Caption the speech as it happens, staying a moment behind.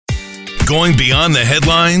Going beyond the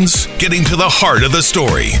headlines, getting to the heart of the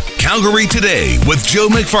story. Calgary Today with Joe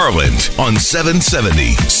McFarland on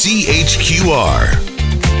 770 CHQR.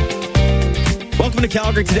 Welcome to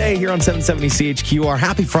Calgary Today here on 770 CHQR.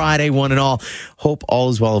 Happy Friday, one and all. Hope all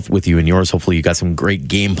is well with you and yours. Hopefully you got some great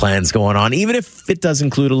game plans going on, even if it does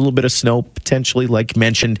include a little bit of snow, potentially. Like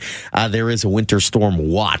mentioned, there is a winter storm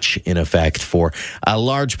watch in effect for a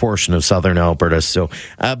large portion of southern Alberta. So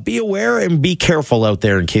be aware and be careful out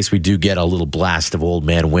there in case we do get a little blast of old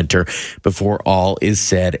man winter before all is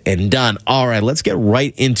said and done. All right, let's get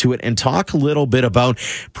right into it and talk a little bit about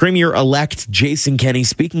Premier-elect Jason Kenney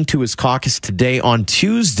speaking to his caucus today. On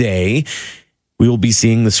Tuesday, we will be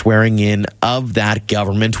seeing the swearing in of that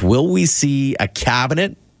government. Will we see a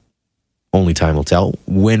cabinet? Only time will tell.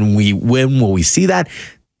 When will we see that?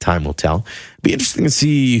 Time will tell. Be interesting to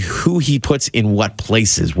see who he puts in what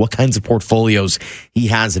places, what kinds of portfolios he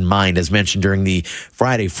has in mind. As mentioned during the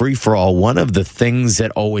Friday free-for-all, one of the things that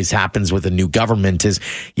always happens with a new government is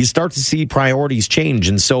you start to see priorities change.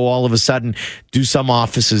 And so all of a sudden, do some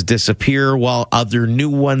offices disappear while other new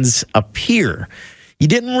ones appear? You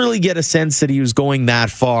didn't really get a sense that he was going that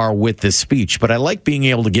far with this speech, but I like being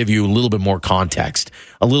able to give you a little bit more context,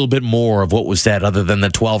 a little bit more of what was said other than the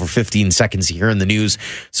 12 or 15 seconds here in the news.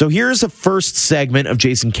 So here's a first segment of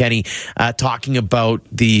Jason Kenney talking about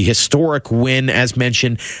the historic win. As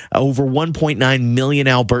mentioned, over 1.9 million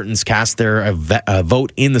Albertans cast their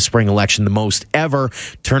vote in the spring election, the most ever.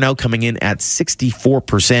 Turnout coming in at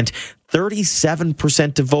 64%.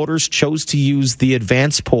 37% of voters chose to use the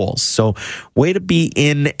advanced polls. So way to be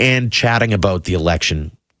in and chatting about the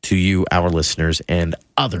election to you, our listeners, and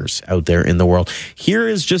others out there in the world. Here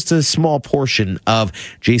is just a small portion of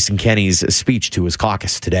Jason Kenney's speech to his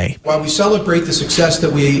caucus today. While we celebrate the success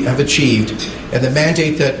that we have achieved and the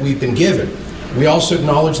mandate that we've been given, we also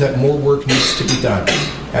acknowledge that more work needs to be done.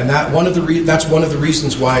 And that's one of the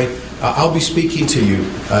reasons why I'll be speaking to you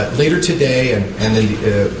later today and in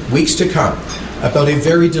the weeks to come about a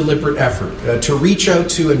very deliberate effort to reach out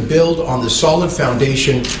to and build on the solid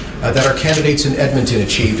foundation that our candidates in Edmonton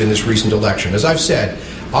achieved in this recent election. As I've said,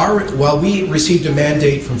 while we received a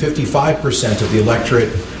mandate from 55% of the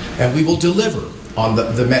electorate, and we will deliver on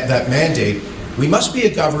that mandate, we must be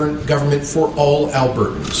a government for all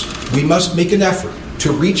Albertans. We must make an effort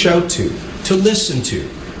to reach out to listen to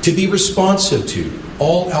be responsive to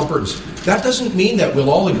all Albertans. That doesn't mean that we'll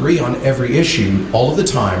all agree on every issue all of the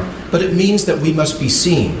time, but it means that we must be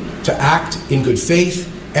seen to act in good faith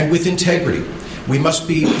and with integrity. We must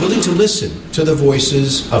be willing to listen to the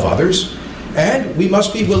voices of others, and we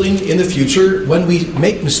must be willing in the future, when we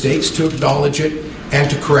make mistakes, to acknowledge it and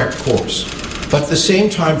to correct course. But at the same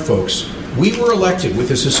time, folks, we were elected with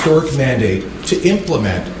this historic mandate to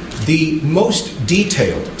implement the most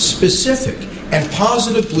detailed, specific, and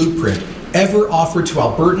positive blueprint ever offered to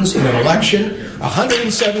Albertans in an election.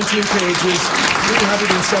 117 pages,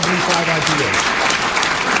 375 ideas.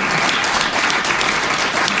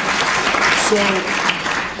 So,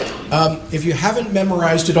 if you haven't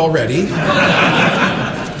memorized it already,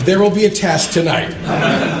 there will be a test tonight.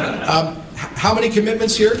 How many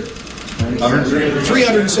commitments here?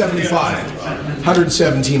 375.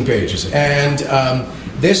 117 pages. And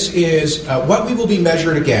this is what we will be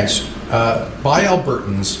measured against by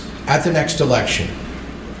Albertans at the next election.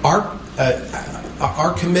 Our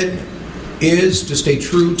commitment is to stay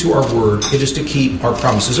true to our word. It is to keep our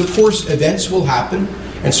promises. Of course, events will happen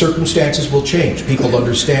and circumstances will change. People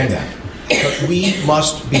understand that. But we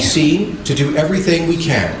must be seen to do everything we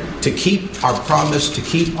can to keep our promise, to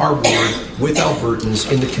keep our word with Albertans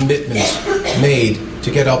in the commitments made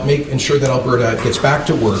to ensure that Alberta gets back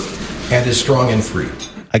to work and is strong and free.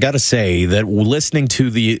 I got to say that listening to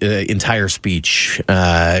the entire speech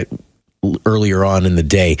earlier on in the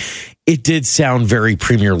day, it did sound very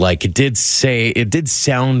Premier-like. It did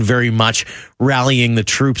sound very much rallying the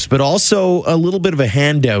troops, but also a little bit of a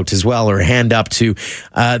handout as well, or a hand up to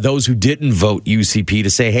those who didn't vote UCP to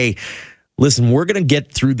say, hey, listen, we're going to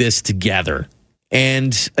get through this together.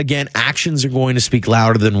 And again, actions are going to speak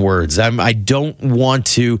louder than words. I don't want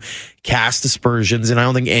to cast aspersions, and I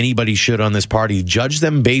don't think anybody should on this party. Judge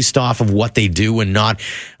them based off of what they do and not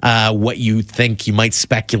what you think you might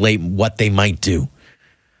speculate what they might do.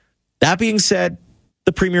 That being said,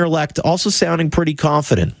 the Premier-elect also sounding pretty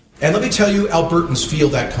confident. And let me tell you, Albertans feel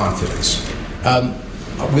that confidence.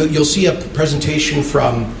 You'll see a presentation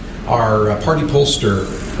from our party pollster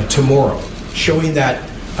tomorrow showing that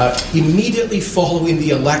immediately following the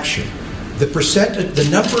election, the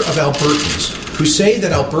number of Albertans who say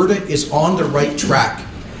that Alberta is on the right track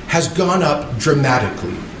has gone up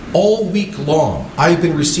dramatically. All week long, I've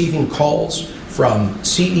been receiving calls from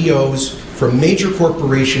CEOs, from major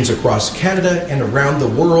corporations across Canada and around the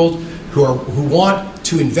world who want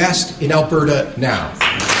to invest in Alberta now.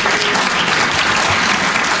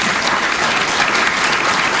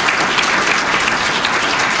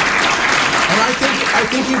 I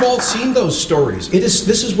think you've all seen those stories.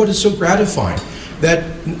 This is what is so gratifying, that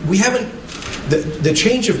we haven't, the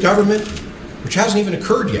change of government, which hasn't even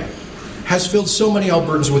occurred yet, has filled so many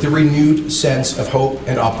Albertans with a renewed sense of hope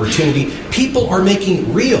and opportunity. People are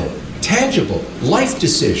making real, tangible life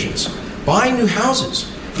decisions, buying new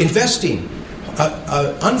houses, investing,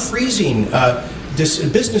 unfreezing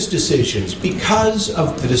business decisions because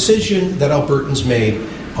of the decision that Albertans made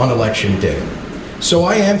on election day. So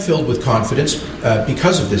I am filled with confidence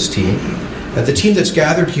because of this team. The team that's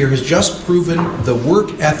gathered here has just proven the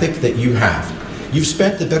work ethic that you have. You've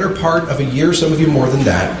spent the better part of a year, some of you more than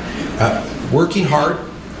that, working hard,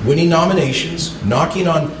 winning nominations, knocking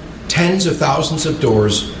on tens of thousands of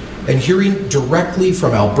doors, and hearing directly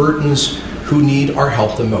from Albertans who need our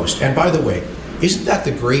help the most. And by the way, isn't that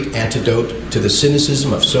the great antidote to the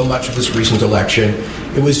cynicism of so much of this recent election?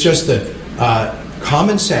 It was just the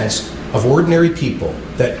common sense of ordinary people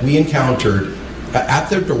that we encountered at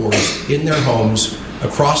their doors, in their homes,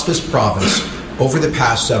 across this province over the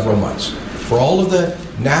past several months. For all of the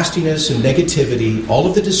nastiness and negativity, all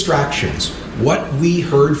of the distractions, what we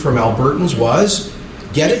heard from Albertans was,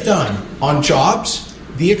 get it done on jobs,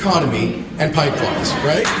 the economy, and pipelines,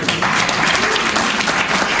 right?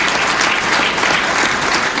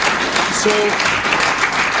 So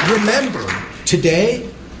remember, today,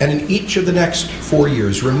 and in each of the next 4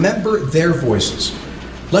 years, remember their voices.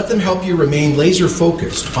 Let them help you remain laser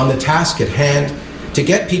focused on the task at hand to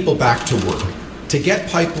get people back to work, to get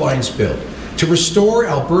pipelines built, to restore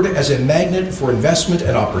Alberta as a magnet for investment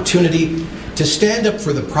and opportunity, to stand up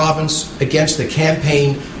for the province against the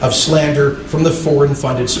campaign of slander from the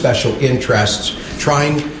foreign-funded special interests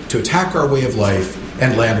trying to attack our way of life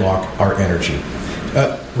and landlock our energy.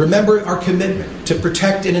 Remember our commitment to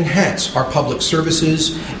protect and enhance our public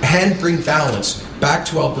services and bring balance back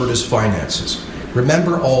to Alberta's finances.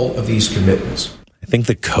 Remember all of these commitments. I think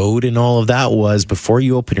the code in all of that was, before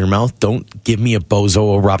you open your mouth, don't give me a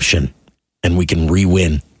bozo eruption, and we can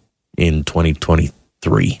re-win in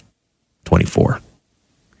 2023, 24.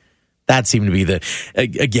 That seemed to be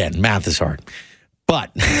again, math is hard.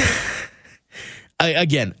 But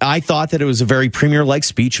again, I thought that it was a very premier-like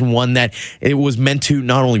speech, and one that it was meant to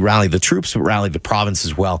not only rally the troops, but rally the province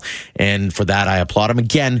as well. And for that, I applaud him.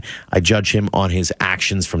 Again, I judge him on his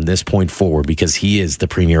actions from this point forward, because he is the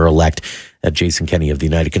premier-elect, Jason Kenney of the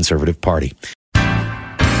United Conservative Party.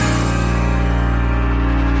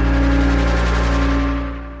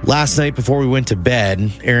 Last night, before we went to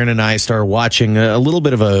bed, Aaron and I started watching a little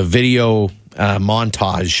bit of a video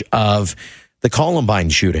montage of the Columbine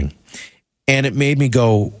shooting. And it made me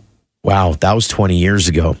go, wow, that was 20 years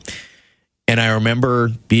ago. And I remember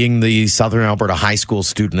being the Southern Alberta High School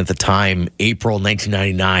student at the time, April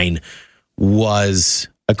 1999 was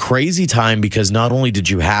a crazy time, because not only did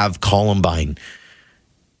you have Columbine,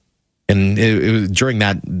 and it was during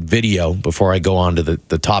that video, before I go on to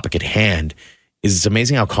the topic at hand, is it's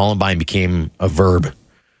amazing how Columbine became a verb,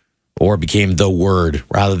 or became the word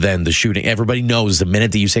rather than the shooting. Everybody knows the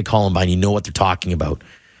minute that you say Columbine, you know what they're talking about.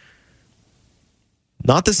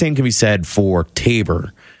 Not the same can be said for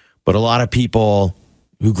Tabor, but a lot of people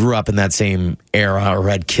who grew up in that same era or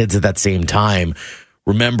had kids at that same time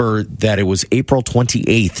remember that it was April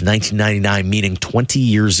 28th, 1999, meaning 20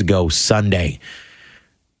 years ago Sunday,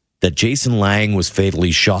 that Jason Lang was fatally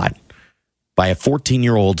shot by a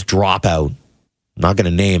 14-year-old dropout. I'm not going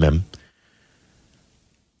to name him.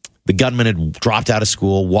 The gunman had dropped out of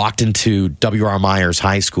school, walked into W.R. Meyers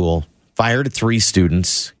High School, fired at 3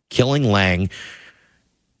 students, killing Lang,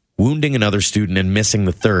 wounding another student, and missing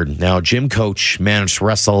the third. Now, gym coach managed to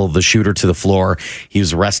wrestle the shooter to the floor. He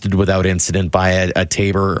was arrested without incident by a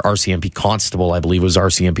Tabor RCMP constable, I believe it was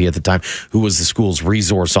RCMP at the time, who was the school's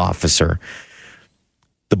resource officer.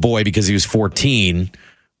 The boy, because he was 14,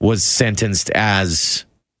 was sentenced as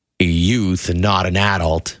a youth and not an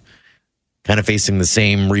adult, kind of facing the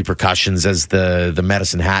same repercussions as the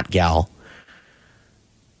Medicine Hat gal.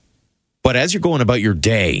 But as you're going about your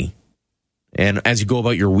day, and as you go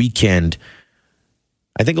about your weekend,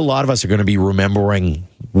 I think a lot of us are going to be remembering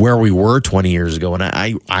where we were 20 years ago. And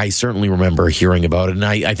I certainly remember hearing about it. And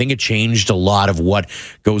I think it changed a lot of what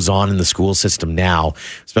goes on in the school system now,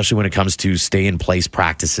 especially when it comes to stay-in-place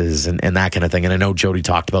practices and that kind of thing. And I know Jody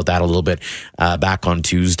talked about that a little bit back on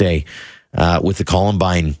Tuesday with the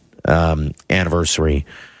Columbine anniversary.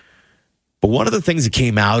 But one of the things that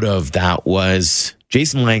came out of that was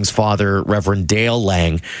Jason Lang's father, Reverend Dale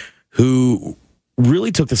Lang, who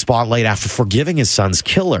really took the spotlight after forgiving his son's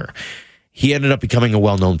killer. He ended up becoming a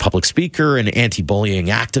well-known public speaker and anti-bullying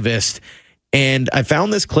activist. And I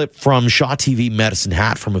found this clip from Shaw TV Medicine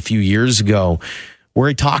Hat from a few years ago where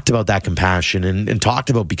he talked about that compassion and talked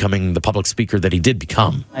about becoming the public speaker that he did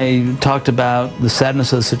become. I talked about the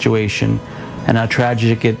sadness of the situation and how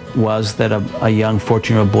tragic it was that a young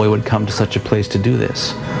 14-year-old boy would come to such a place to do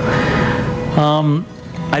this.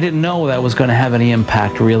 I didn't know that was going to have any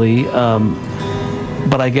impact, really.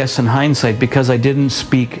 But I guess in hindsight, because I didn't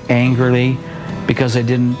speak angrily, because I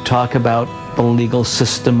didn't talk about the legal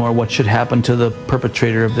system or what should happen to the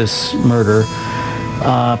perpetrator of this murder,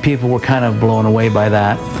 people were kind of blown away by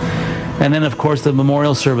that. And then, of course, the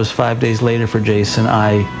memorial service 5 days later for Jason,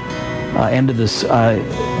 at the end of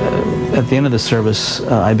the service,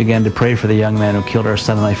 I began to pray for the young man who killed our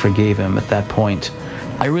son, and I forgave him at that point.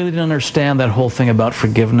 I really didn't understand that whole thing about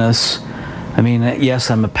forgiveness. I mean,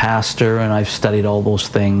 yes, I'm a pastor, and I've studied all those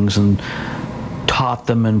things and taught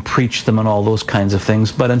them and preached them and all those kinds of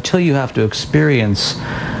things. But until you have to experience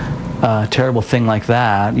a terrible thing like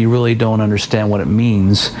that, you really don't understand what it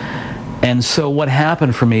means. And so what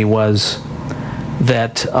happened for me was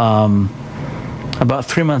that about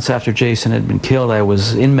 3 months after Jason had been killed, I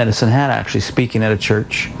was in Medicine Hat actually speaking at a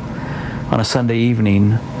church on a Sunday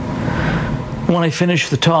evening. When I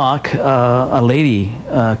finished the talk, a lady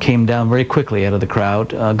came down very quickly out of the crowd,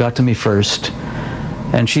 got to me first,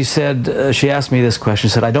 and she said, she asked me this question.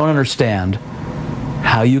 She said, "I don't understand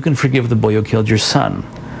how you can forgive the boy who killed your son.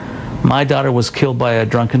 My daughter was killed by a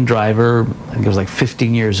drunken driver, I think it was like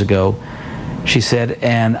 15 years ago." She said,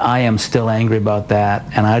 "And I am still angry about that,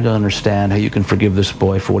 and I don't understand how you can forgive this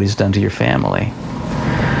boy for what he's done to your family."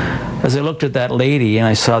 As I looked at that lady and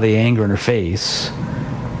I saw the anger in her face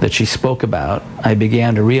that she spoke about, I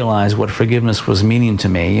began to realize what forgiveness was meaning to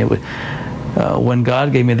me. When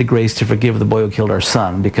God gave me the grace to forgive the boy who killed our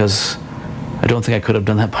son, because I don't think I could have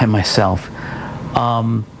done that by myself,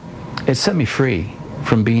 it set me free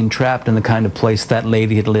from being trapped in the kind of place that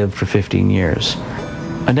lady had lived for 15 years.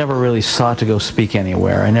 I never really sought to go speak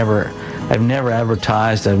anywhere. I've never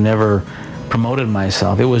advertised, I've never promoted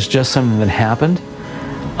myself. It was just something that happened.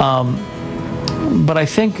 But I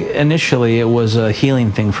think initially it was a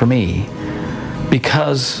healing thing for me,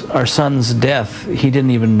 because our son's death, he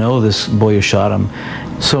didn't even know this boy who shot him.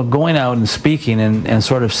 So going out and speaking and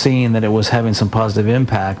sort of seeing that it was having some positive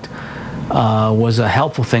impact was a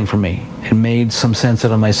helpful thing for me. It made some sense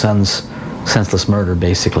out of my son's senseless murder,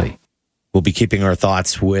 basically. We'll be keeping our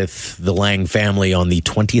thoughts with the Lang family on the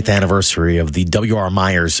 20th anniversary of the W.R.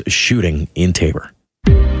 Meyers shooting in Taber.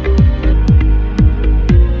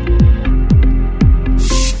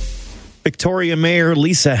 Victoria Mayor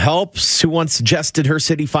Lisa Helps, who once suggested her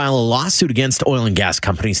city file a lawsuit against oil and gas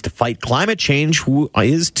companies to fight climate change, who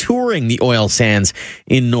is touring the oil sands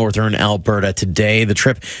in northern Alberta today. The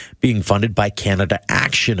trip being funded by Canada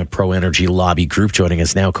Action, a pro-energy lobby group. Joining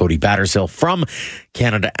us now, Cody Battershill from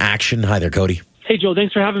Canada Action. Hi there, Cody. Hey, Joe,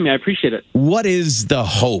 thanks for having me. I appreciate it. What is the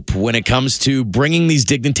hope when it comes to bringing these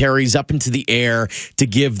dignitaries up into the air to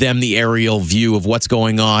give them the aerial view of what's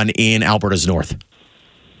going on in Alberta's north?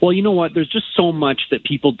 Well, you know what? There's just so much that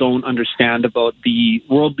people don't understand about the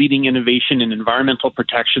world-leading innovation in environmental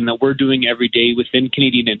protection that we're doing every day within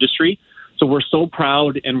Canadian industry. So we're so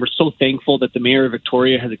proud and we're so thankful that the Mayor of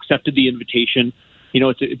Victoria has accepted the invitation. You know,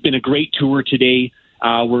 it's been a great tour today.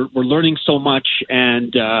 We're learning so much,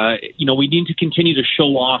 and, we need to continue to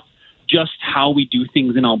show off just how we do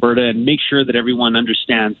things in Alberta and make sure that everyone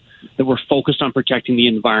understands that we're focused on protecting the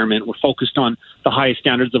environment, we're focused on the highest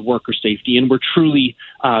standards of worker safety, and we're truly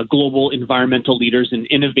global environmental leaders in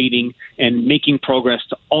innovating and making progress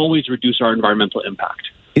to always reduce our environmental impact.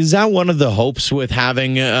 Is that one of the hopes with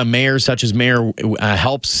having a mayor such as Mayor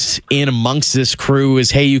Helps in amongst this crew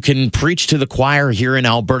is, hey, you can preach to the choir here in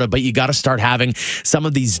Alberta, but you got to start having some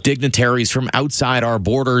of these dignitaries from outside our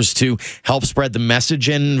borders to help spread the message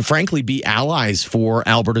and, frankly, be allies for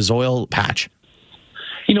Alberta's oil patch?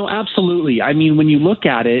 You know, absolutely. I mean, when you look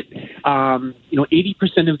at it,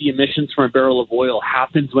 80% of the emissions from a barrel of oil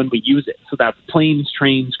happens when we use it. So that's planes,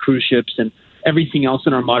 trains, cruise ships, and everything else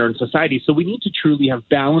in our modern society. So we need to truly have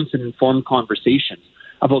balanced and informed conversations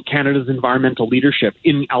about Canada's environmental leadership.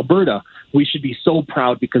 In Alberta, we should be so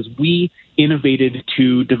proud because we innovated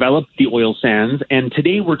to develop the oil sands, and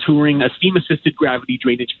today we're touring a steam-assisted gravity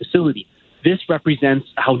drainage facility. This represents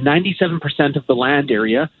how 97% of the land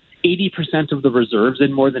area, 80% of the reserves,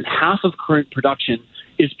 and more than half of current production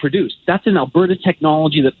is produced. That's an Alberta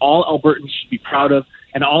technology that all Albertans should be proud of,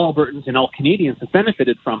 and all Albertans and all Canadians have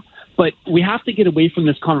benefited from. But we have to get away from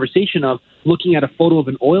this conversation of looking at a photo of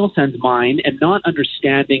an oil sands mine and not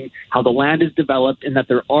understanding how the land is developed and that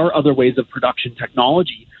there are other ways of production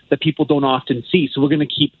technology that people don't often see. So we're going to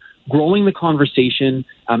keep growing the conversation,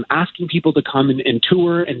 asking people to come and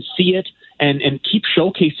tour and see it, and keep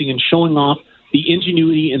showcasing and showing off the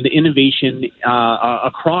ingenuity and the innovation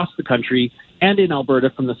across the country and in Alberta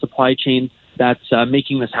from the supply chain that's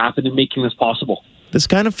making this happen and making this possible. This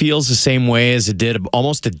kind of feels the same way as it did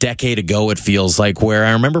almost a decade ago, it feels like, where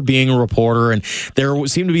I remember being a reporter and there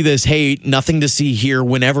seemed to be this, hey, nothing to see here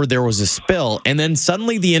whenever there was a spill. And then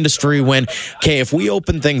suddenly the industry went, okay, if we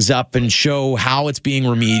open things up and show how it's being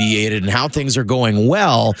remediated and how things are going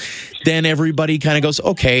well, then everybody kind of goes,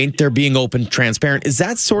 okay, they're being open, transparent. Is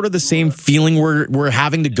that sort of the same feeling we're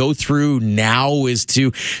having to go through now, is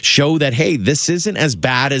to show that, hey, this isn't as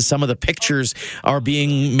bad as some of the pictures are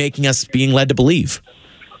making us being led to believe?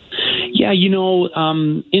 Yeah,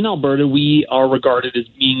 in Alberta, we are regarded as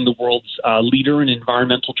being the world's leader in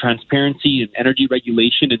environmental transparency and energy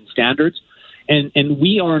regulation and standards. And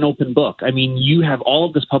we are an open book. I mean, you have all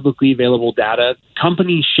of this publicly available data,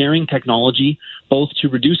 companies sharing technology, both to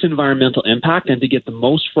reduce environmental impact and to get the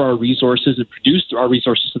most for our resources and produce our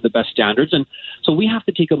resources to the best standards. And so we have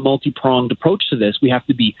to take a multi-pronged approach to this. We have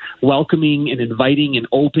to be welcoming and inviting and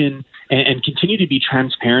open and continue to be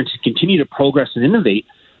transparent, and continue to progress and innovate.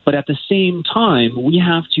 But at the same time, we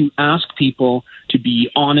have to ask people to be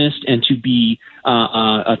honest and to be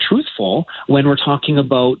truthful when we're talking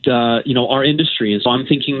about, our industry. So I'm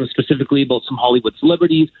thinking specifically about some Hollywood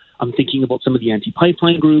celebrities. I'm thinking about some of the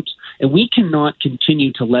anti-pipeline groups. And we cannot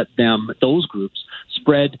continue to let those groups,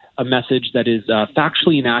 spread a message that is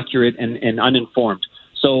factually inaccurate and uninformed.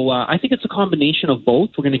 So I think it's a combination of both.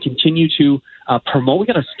 We're going to continue to promote. We've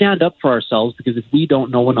got to stand up for ourselves, because if we don't,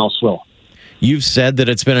 no one else will. You've said that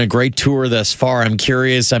it's been a great tour thus far. I'm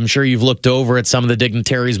curious, I'm sure you've looked over at some of the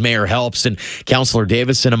dignitaries, Mayor Helps and Councillor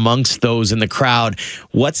Davison amongst those in the crowd.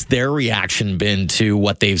 What's their reaction been to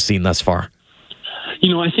what they've seen thus far?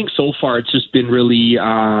 I think so far it's just been really,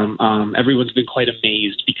 everyone's been quite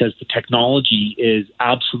amazed, because the technology is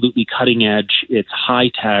absolutely cutting edge. It's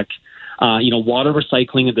high tech. Water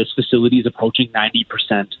recycling at this facility is approaching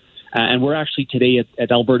 90%. And we're actually today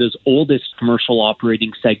at Alberta's oldest commercial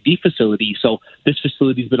operating SEG-D facility. So this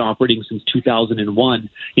facility has been operating since 2001.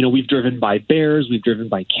 We've driven by bears, we've driven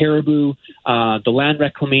by caribou, the land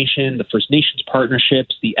reclamation, the First Nations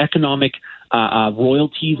partnerships, the economic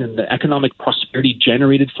royalties and the economic prosperity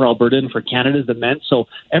generated for Alberta and for Canada is immense. So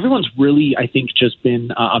everyone's really, I think, just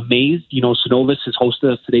been amazed. Synovus has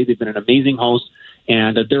hosted us today. They've been an amazing host.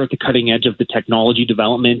 And they're at the cutting edge of the technology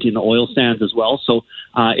development in the oil sands as well. So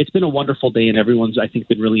it's been a wonderful day, and everyone's, I think,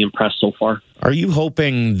 been really impressed so far. Are you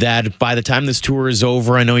hoping that by the time this tour is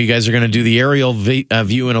over, I know you guys are going to do the aerial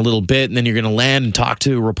view in a little bit, and then you're going to land and talk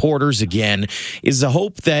to reporters again, is the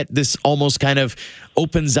hope that this almost kind of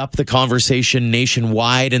opens up the conversation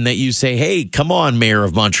nationwide, and that you say, hey, come on, Mayor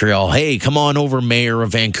of Montreal. Hey, come on over, Mayor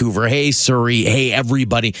of Vancouver. Hey, Surrey. Hey,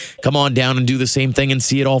 everybody. Come on down and do the same thing and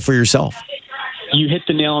see it all for yourself. You hit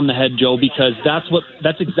the nail on the head, Joe, because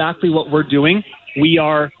that's exactly what we're doing. We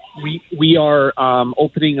are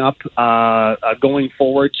opening up, going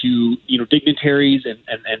forward to dignitaries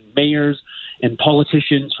and mayors and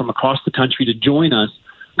politicians from across the country to join us.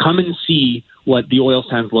 Come and see what the oil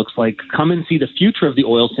sands looks like. Come and see the future of the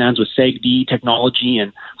oil sands with SEG-D technology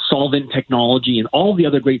and solvent technology and all the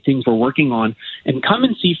other great things we're working on. And come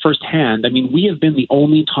and see firsthand. I mean, we have been the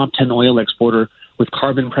only top 10 oil exporter with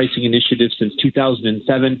carbon pricing initiatives since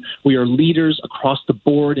 2007. We are leaders across the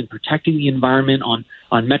board in protecting the environment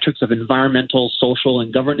on metrics of environmental, social,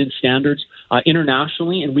 and governance standards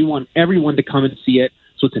internationally, and we want everyone to come and see it.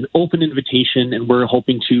 So it's an open invitation, and we're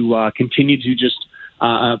hoping to continue to just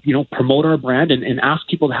promote our brand and ask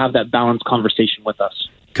people to have that balanced conversation with us.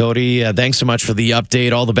 Cody, thanks so much for the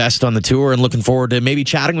update. All the best on the tour, and looking forward to maybe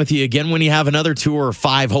chatting with you again when you have another tour or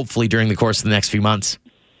 5, hopefully during the course of the next few months.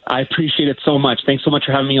 I appreciate it so much. Thanks so much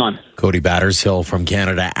for having me on. Cody Battershill from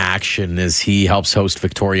Canada Action, as he helps host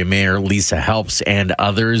Victoria Mayor Lisa Helps and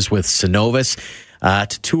others with Synovus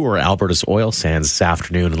to tour Alberta's oil sands this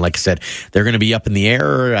afternoon. And like I said, they're going to be up in the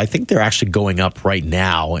air. I think they're actually going up right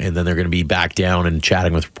now, and then they're going to be back down and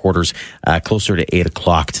chatting with reporters closer to 8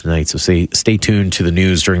 o'clock tonight. So stay tuned to the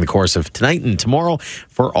news during the course of tonight and tomorrow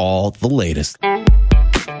for all the latest.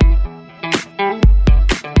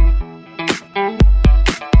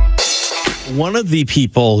 One of the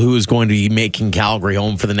people who is going to be making Calgary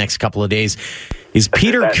home for the next couple of days is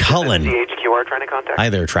Peter Cullen. CHQR trying to contact. Hi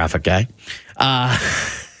there, traffic guy.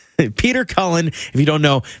 Peter Cullen, if you don't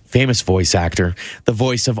know, famous voice actor, the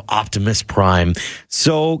voice of Optimus Prime.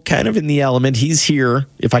 So kind of in the element, he's here.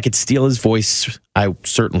 If I could steal his voice, I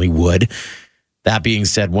certainly would. That being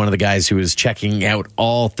said, one of the guys who is checking out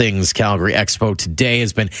all things Calgary Expo today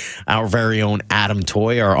has been our very own Adam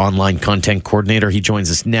Toy, our online content coordinator. He joins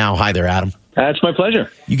us now. Hi there, Adam. It's my pleasure.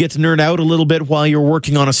 You get to nerd out a little bit while you're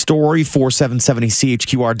working on a story for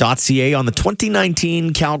 770chqr.ca on the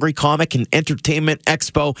 2019 Calgary Comic and Entertainment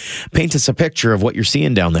Expo. Paint us a picture of what you're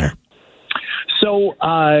seeing down there. So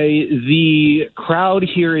the crowd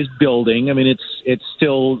here is building. I mean, it's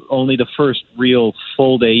still only the first real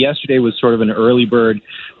full day. Yesterday was sort of an early bird,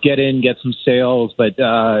 get in, get some sales, but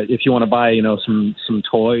if you want to buy, some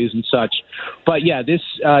toys and such. But yeah, this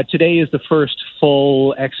today is the first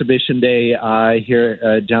full exhibition day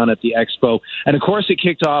here down at the Expo, and of course it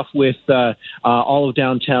kicked off with all of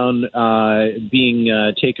downtown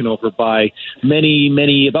being taken over by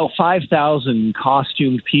many, about 5,000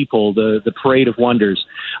 costumed people. The Parade of Wonders,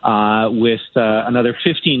 with another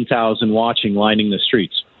 15,000 watching, lining the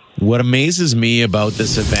streets. What amazes me about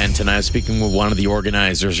this event, and I was speaking with one of the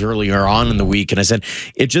organizers earlier on in the week, and I said,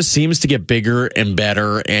 it just seems to get bigger and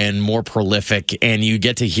better and more prolific, and you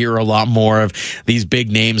get to hear a lot more of these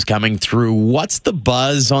big names coming through. What's the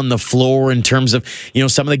buzz on the floor in terms of,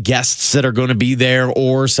 some of the guests that are going to be there,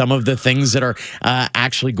 or some of the things that are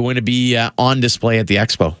actually going to be on display at the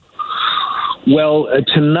Expo? Well,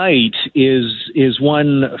 tonight is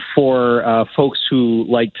one for folks who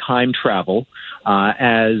like time travel,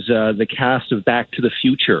 as the cast of Back to the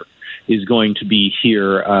Future is going to be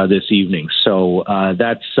here this evening. So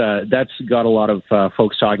that's got a lot of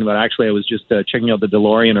folks talking about. Actually, I was just checking out the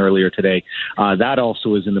DeLorean earlier today. That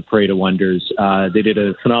also is in the Parade of Wonders. They did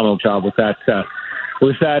a phenomenal job with that.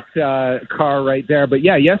 Car right there. But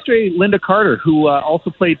yeah, yesterday, Linda Carter, who also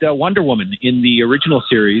played Wonder Woman in the original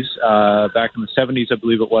series back in the 70s, I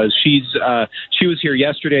believe it was, she was here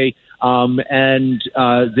yesterday. And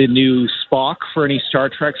the new Spock, for any Star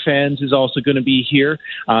Trek fans, is also going to be here.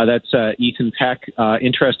 That's Ethan Peck.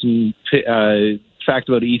 Interesting fact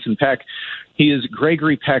about Ethan Peck. He is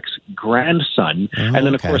Gregory Peck's grandson. And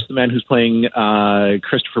then, of course, the man who's playing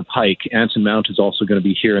Christopher Pike, Anson Mount, is also going to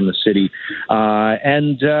be here in the city.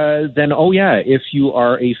 And then, if you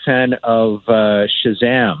are a fan of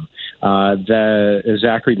Shazam, the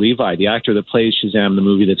Zachary Levi, the actor that plays Shazam, the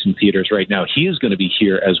movie that's in theaters right now, he is going to be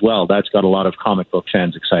here as well. That's got a lot of comic book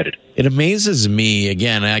fans excited. It amazes me,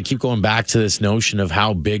 again, I keep going back to this notion of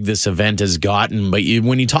how big this event has gotten, but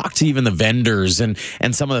when you talk to even the vendors and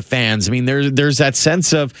some of the fans, I mean, there's that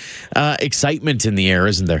sense of excitement in the air,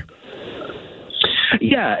 isn't there?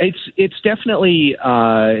 Yeah, it's definitely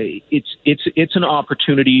it's an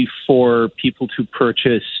opportunity for people to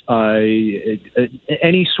purchase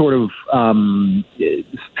any sort of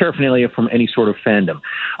paraphernalia from any sort of fandom.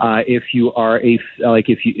 If you are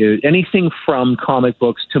anything from comic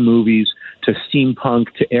books to movies to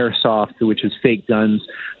steampunk to airsoft, which is fake guns,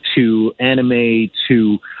 to anime,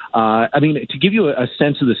 to to give you a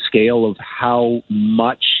sense of the scale of how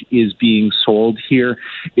much is being sold here,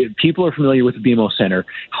 people are familiar with the BMO Center.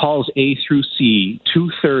 Halls A through C,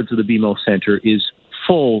 2/3 of the BMO Center is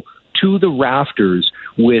full to the rafters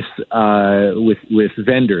with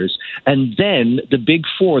vendors. And then the big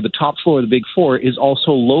four, the top floor of the big four, is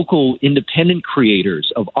also local independent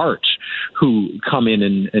creators of art who come in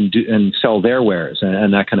and sell their wares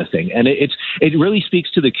and that kind of thing. And it really speaks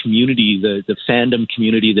to the community, the fandom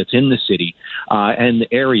community that's in the city and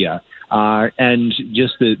the area. And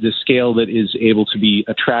just the scale that is able to be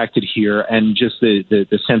attracted here, and just the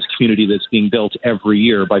sense of community that's being built every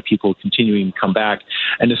year by people continuing to come back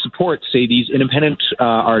and to support, say, these independent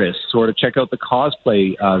artists, or to check out the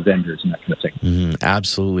cosplay vendors and that kind of thing.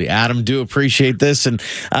 Absolutely. Adam, do appreciate this, and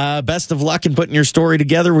best of luck in putting your story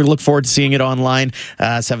together. We look forward to seeing it online,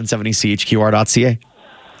 770chqr.ca.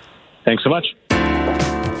 Thanks so much.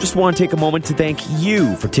 Just want to take a moment to thank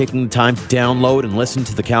you for taking the time to download and listen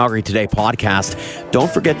to the Calgary Today podcast. Don't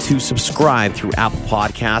forget to subscribe through Apple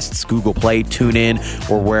Podcasts, Google Play, TuneIn,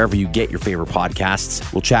 or wherever you get your favorite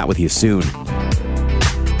podcasts. We'll chat with you soon.